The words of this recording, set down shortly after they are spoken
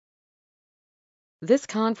This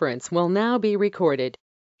conference will now be recorded.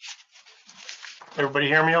 Everybody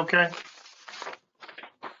hear me okay?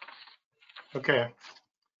 Okay.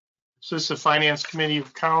 So this is the Finance Committee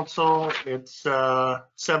of Council. It's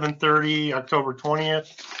 7:30, October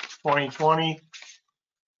 20th, 2020.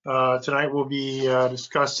 Tonight we'll be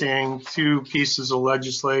discussing two pieces of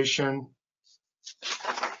legislation.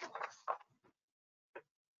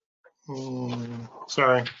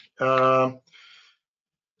 Sorry.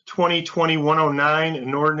 2020-109,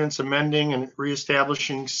 an ordinance amending and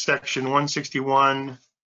reestablishing section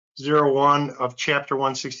 161.01 of chapter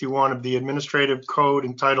 161 of the Administrative Code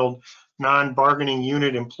entitled Non-Bargaining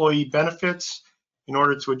Unit Employee Benefits in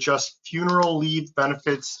order to adjust funeral leave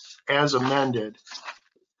benefits as amended.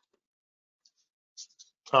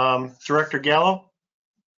 Director Gallo?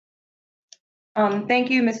 Thank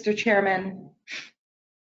you, Mr. Chairman.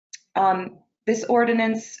 This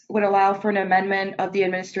ordinance would allow for an amendment of the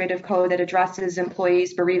Administrative Code that addresses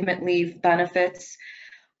employees' bereavement leave benefits.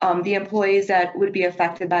 The employees that would be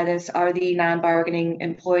affected by this are the non-bargaining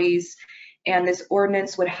employees, and this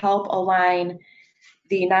ordinance would help align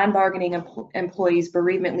the non-bargaining employees'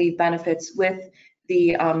 bereavement leave benefits with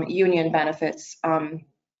the union benefits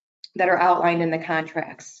that are outlined in the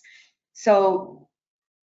contracts. So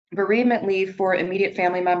bereavement leave for immediate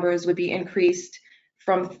family members would be increased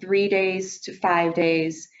from 3 days to 5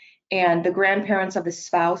 days, and the grandparents of the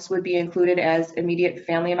spouse would be included as immediate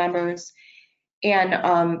family members.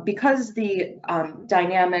 And because the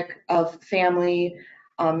dynamic of family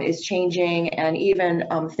is changing, and even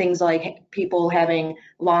things like people having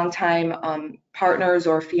longtime partners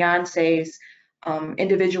or fiancés,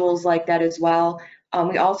 individuals like that as well,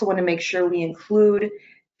 we also want to make sure we include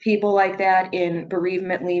people like that in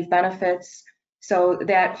bereavement leave benefits. So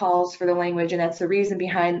that calls for the language, and that's the reason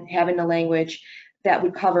behind having the language that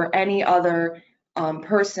would cover any other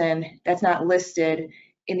person that's not listed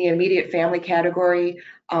in the immediate family category,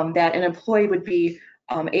 that an employee would be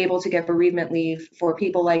able to get bereavement leave for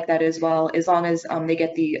people like that as well, as long as they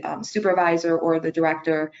get the supervisor or the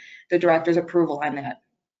director's approval on that.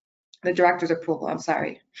 The director's approval, I'm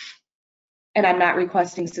sorry. And I'm not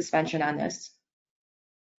requesting suspension on this.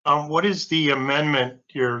 What is the amendment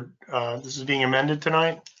this is being amended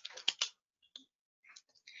tonight?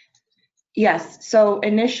 Yes, so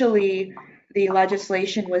initially the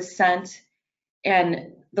legislation was sent,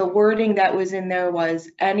 and the wording that was in there was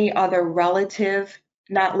any other relative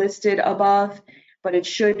not listed above, but it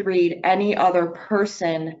should read any other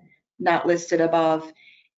person not listed above.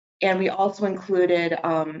 And we also included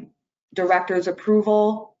director's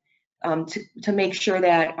approval to make sure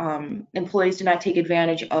that employees do not take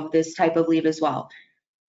advantage of this type of leave as well.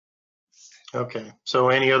 Okay, so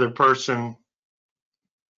any other person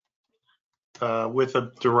with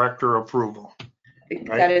a director approval, right?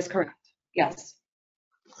 That is correct, yes.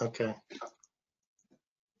 Okay.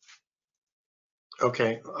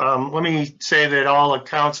 Okay, let me say that all the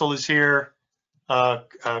council is here.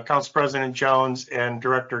 Council President Jones and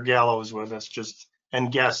Director Gallo is with us,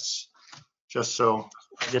 and guests, just so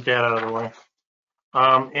I get that out of the way.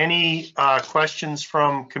 Any questions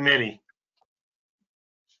from committee?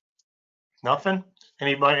 Nothing?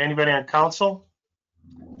 Anybody on council?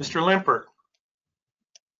 Mr. Limpert.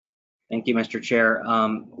 Thank you, Mr. Chair.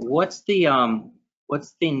 What's the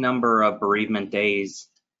number of bereavement days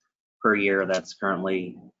per year that's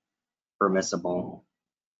currently permissible,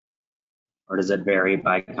 or does it vary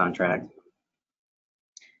by contract?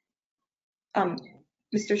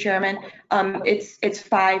 Mr. Chairman, it's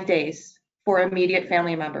 5 days for immediate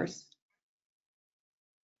family members.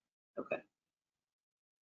 Okay.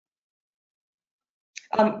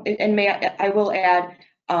 And I will add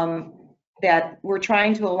that we're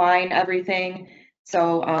trying to align everything.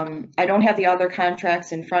 So I don't have the other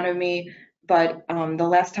contracts in front of me, but the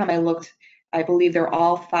last time I looked, I believe they're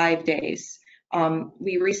all 5 days.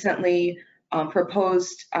 We recently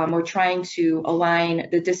proposed, we're trying to align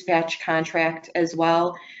the dispatch contract as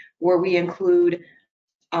well, where we include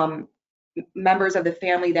members of the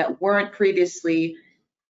family that weren't previously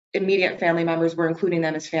immediate family members. We're including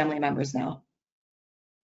them as family members now.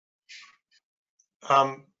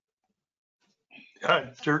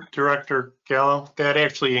 Director Gallo, that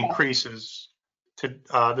actually increases to,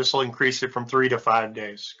 this will increase it from 3 to 5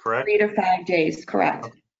 days, correct? 3 to 5 days, correct.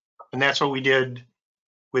 Okay. And that's what we did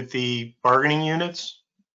with the bargaining units?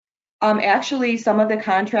 Actually, some of the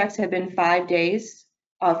contracts have been 5 days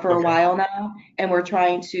for a while now, and we're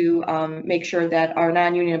trying to make sure that our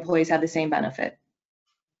non-union employees have the same benefit.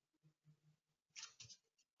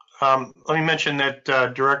 Let me mention that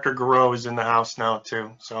Director Garreau is in the house now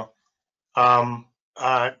too. So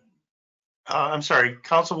I'm sorry,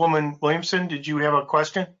 Councilwoman Williamson, did you have a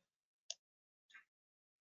question?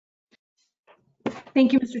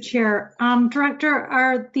 Thank you, Mr. Chair. Director,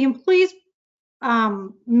 are the employees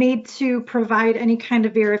made to provide any kind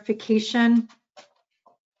of verification?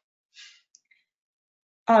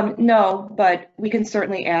 No, but we can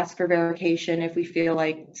certainly ask for verification if we feel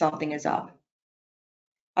like something is up.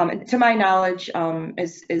 To my knowledge,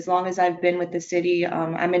 as long as I've been with the city,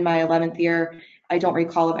 I'm in my 11th year, I don't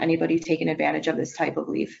recall of anybody taking advantage of this type of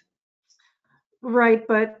leave. Right,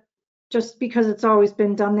 but just because it's always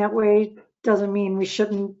been done that way doesn't mean we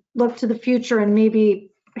shouldn't look to the future and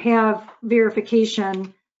maybe have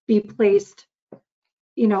verification be placed,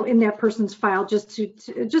 you know, in that person's file just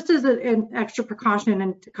as an extra precaution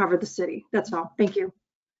and to cover the city. That's all. Thank you.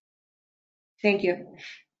 Thank you.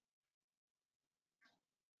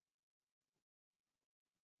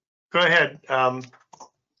 Go ahead,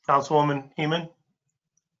 Councilwoman Heeman.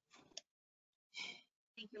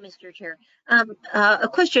 Thank you, Mr. Chair. A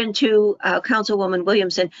question to Councilwoman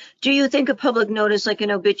Williamson. Do you think a public notice like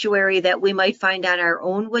an obituary that we might find on our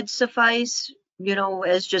own would suffice, you know,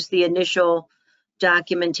 as just the initial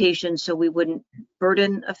documentation so we wouldn't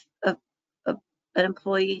burden an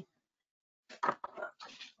employee?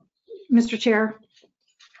 Mr. Chair.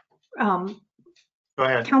 Go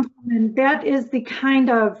ahead. Councilman, that is the kind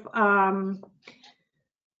of,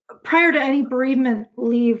 prior to any bereavement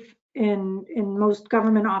leave in most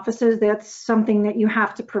government offices, that's something that you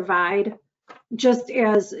have to provide just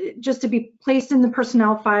to be placed in the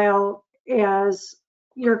personnel file as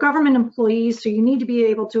you're a government employee. So you need to be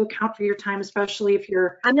able to account for your time, especially if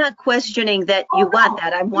you're. I'm not questioning that you want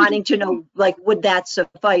that. I'm wanting to know, like, would that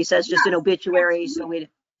suffice as just an obituary? So we,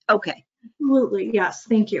 okay. Absolutely, yes,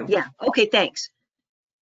 thank you. Yeah, okay, thanks.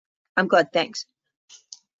 I'm good, thanks.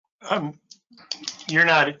 You're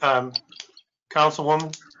not,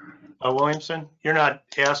 Councilwoman Williamson, you're not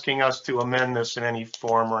asking us to amend this in any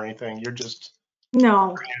form or anything. You're just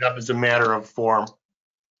No, bringing it up as a matter of form.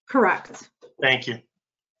 correct. Thank you.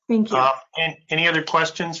 Thank you. And any other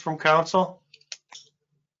questions from council?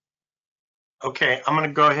 Okay, I'm going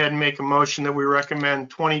to go ahead and make a motion that we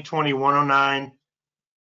recommend 2020-109.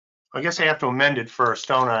 I guess I have to amend it first,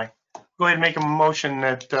 don't I? Go ahead and make a motion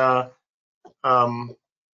that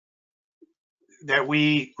that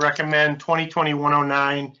we recommend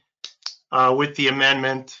 2020-109 with the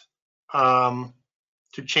amendment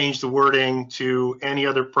to change the wording to any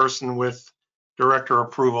other person with director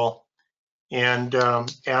approval, and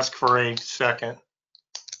ask for a second.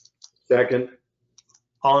 Second.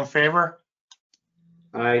 All in favor?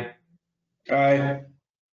 Aye. Aye.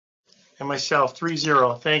 And myself,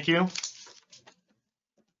 3-0. Thank you.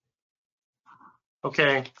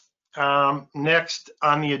 Okay. Next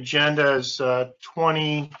on the agenda is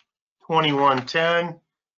 2021-10,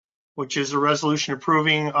 which is a resolution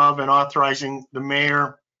approving of and authorizing the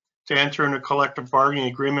mayor to enter into a collective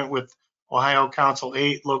bargaining agreement with Ohio Council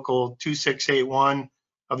 8, Local 2681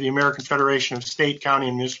 of the American Federation of State, County,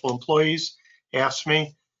 and Municipal Employees,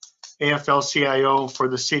 AFSCME, AFL-CIO, for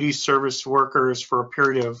the city service workers for a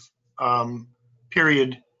period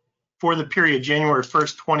January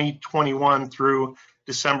 1st, 2021 through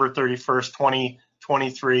December 31st,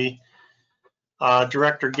 2023.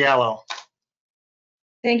 Director Gallo.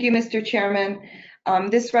 Thank you, Mr. Chairman.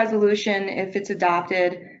 This resolution, if it's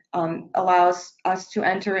adopted, allows us to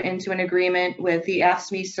enter into an agreement with the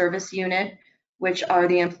AFSCME service unit, which are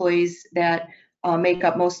the employees that make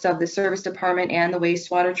up most of the service department and the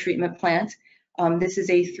wastewater treatment plant. This is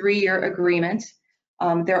a 3-year agreement.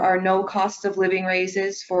 There are no cost of living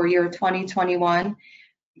raises for year 2021,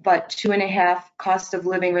 but 2.5 cost of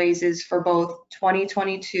living raises for both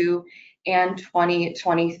 2022 and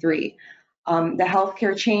 2023. The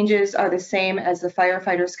healthcare changes are the same as the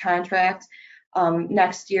firefighters contract.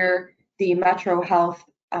 Next year, the Metro Health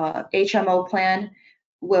HMO plan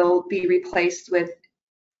will be replaced with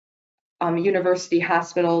University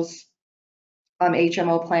Hospitals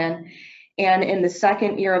HMO plan. And in the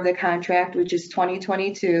second year of the contract, which is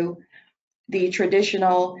 2022, the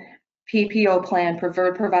traditional PPO plan,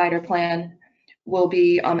 preferred provider plan, will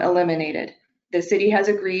be eliminated. The city has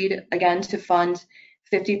agreed, again, to fund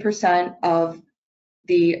 50% of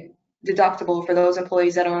the deductible for those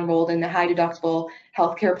employees that are enrolled in the high deductible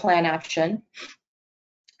healthcare plan option.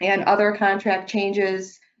 And other contract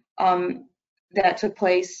changes that took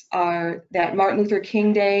place are that Martin Luther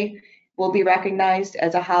King Day will be recognized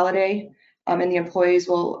as a holiday, and the employees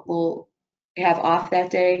will have off that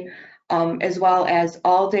day, as well as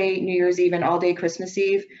all-day New Year's Eve and all-day Christmas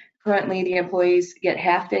Eve. Currently, the employees get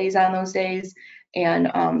half days on those days,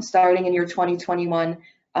 and starting in year 2021,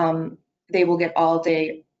 they will get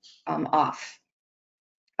all-day off.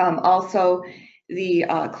 Also, the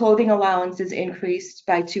clothing allowance is increased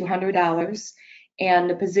by $200, and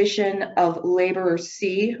the position of laborer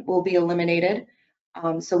C will be eliminated.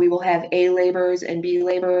 So we will have A laborers and B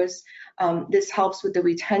laborers. This helps with the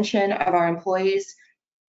retention of our employees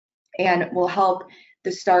and will help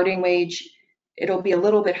the starting wage. It'll be a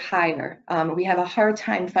little bit higher. We have a hard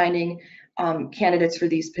time finding candidates for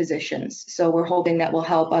these positions. So we're hoping that will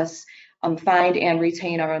help us find and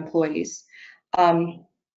retain our employees.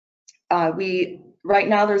 Right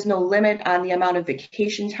now, there's no limit on the amount of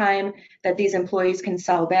vacation time that these employees can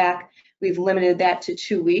sell back. We've limited that to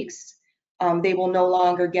 2 weeks. They will no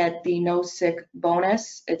longer get the no sick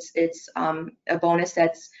bonus. It's a bonus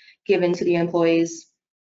that's given to the employees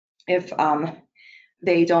if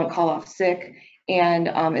they don't call off sick. And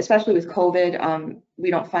especially with COVID,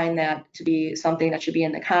 we don't find that to be something that should be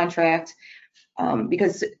in the contract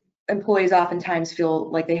because employees oftentimes feel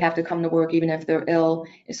like they have to come to work even if they're ill.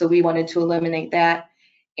 So we wanted to eliminate that.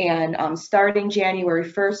 And starting January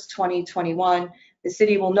 1st, 2021, the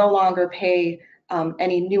city will no longer pay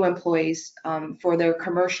any new employees for their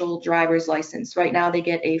commercial driver's license. Right now they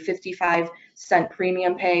get a 55-cent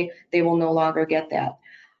premium pay. They will no longer get that.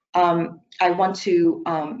 I want to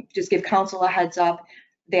just give council a heads up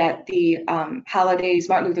that the holidays,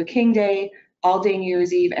 Martin Luther King Day, all-day New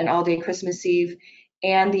Year's Eve, and all-day Christmas Eve,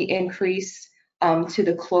 and the increase to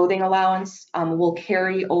the clothing allowance will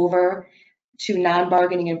carry over to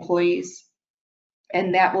non-bargaining employees.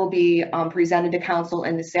 And that will be presented to council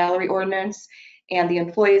in the salary ordinance. And the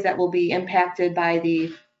employees that will be impacted by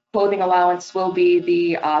the clothing allowance will be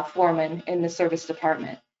the foreman in the service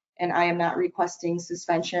department. And I am not requesting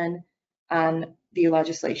suspension on the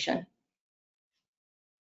legislation.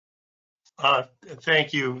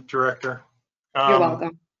 Thank you, Director. You're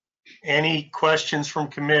welcome. Any questions from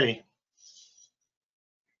committee?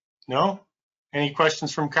 No? Any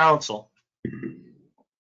questions from council?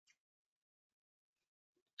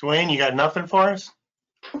 Dwayne, you got nothing for us?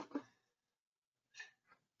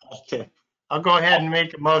 Okay, I'll go ahead and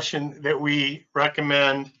make a motion that we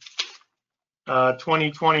recommend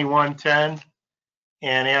 2021-10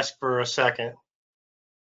 and ask for a second.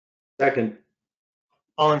 Second.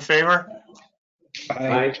 All in favor?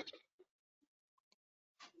 Aye.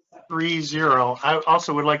 3-0. I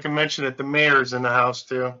also would like to mention that the mayor's in the house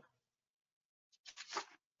too.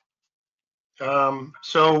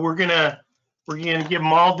 So we're gonna give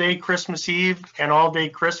them all day Christmas Eve and all day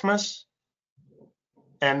Christmas.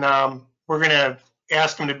 And we're gonna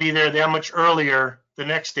ask them to be there that much earlier the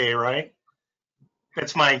next day, right?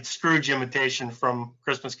 That's my Scrooge imitation from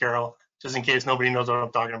Christmas Carol, just in case nobody knows what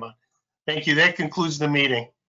I'm talking about. Thank you. That concludes the meeting.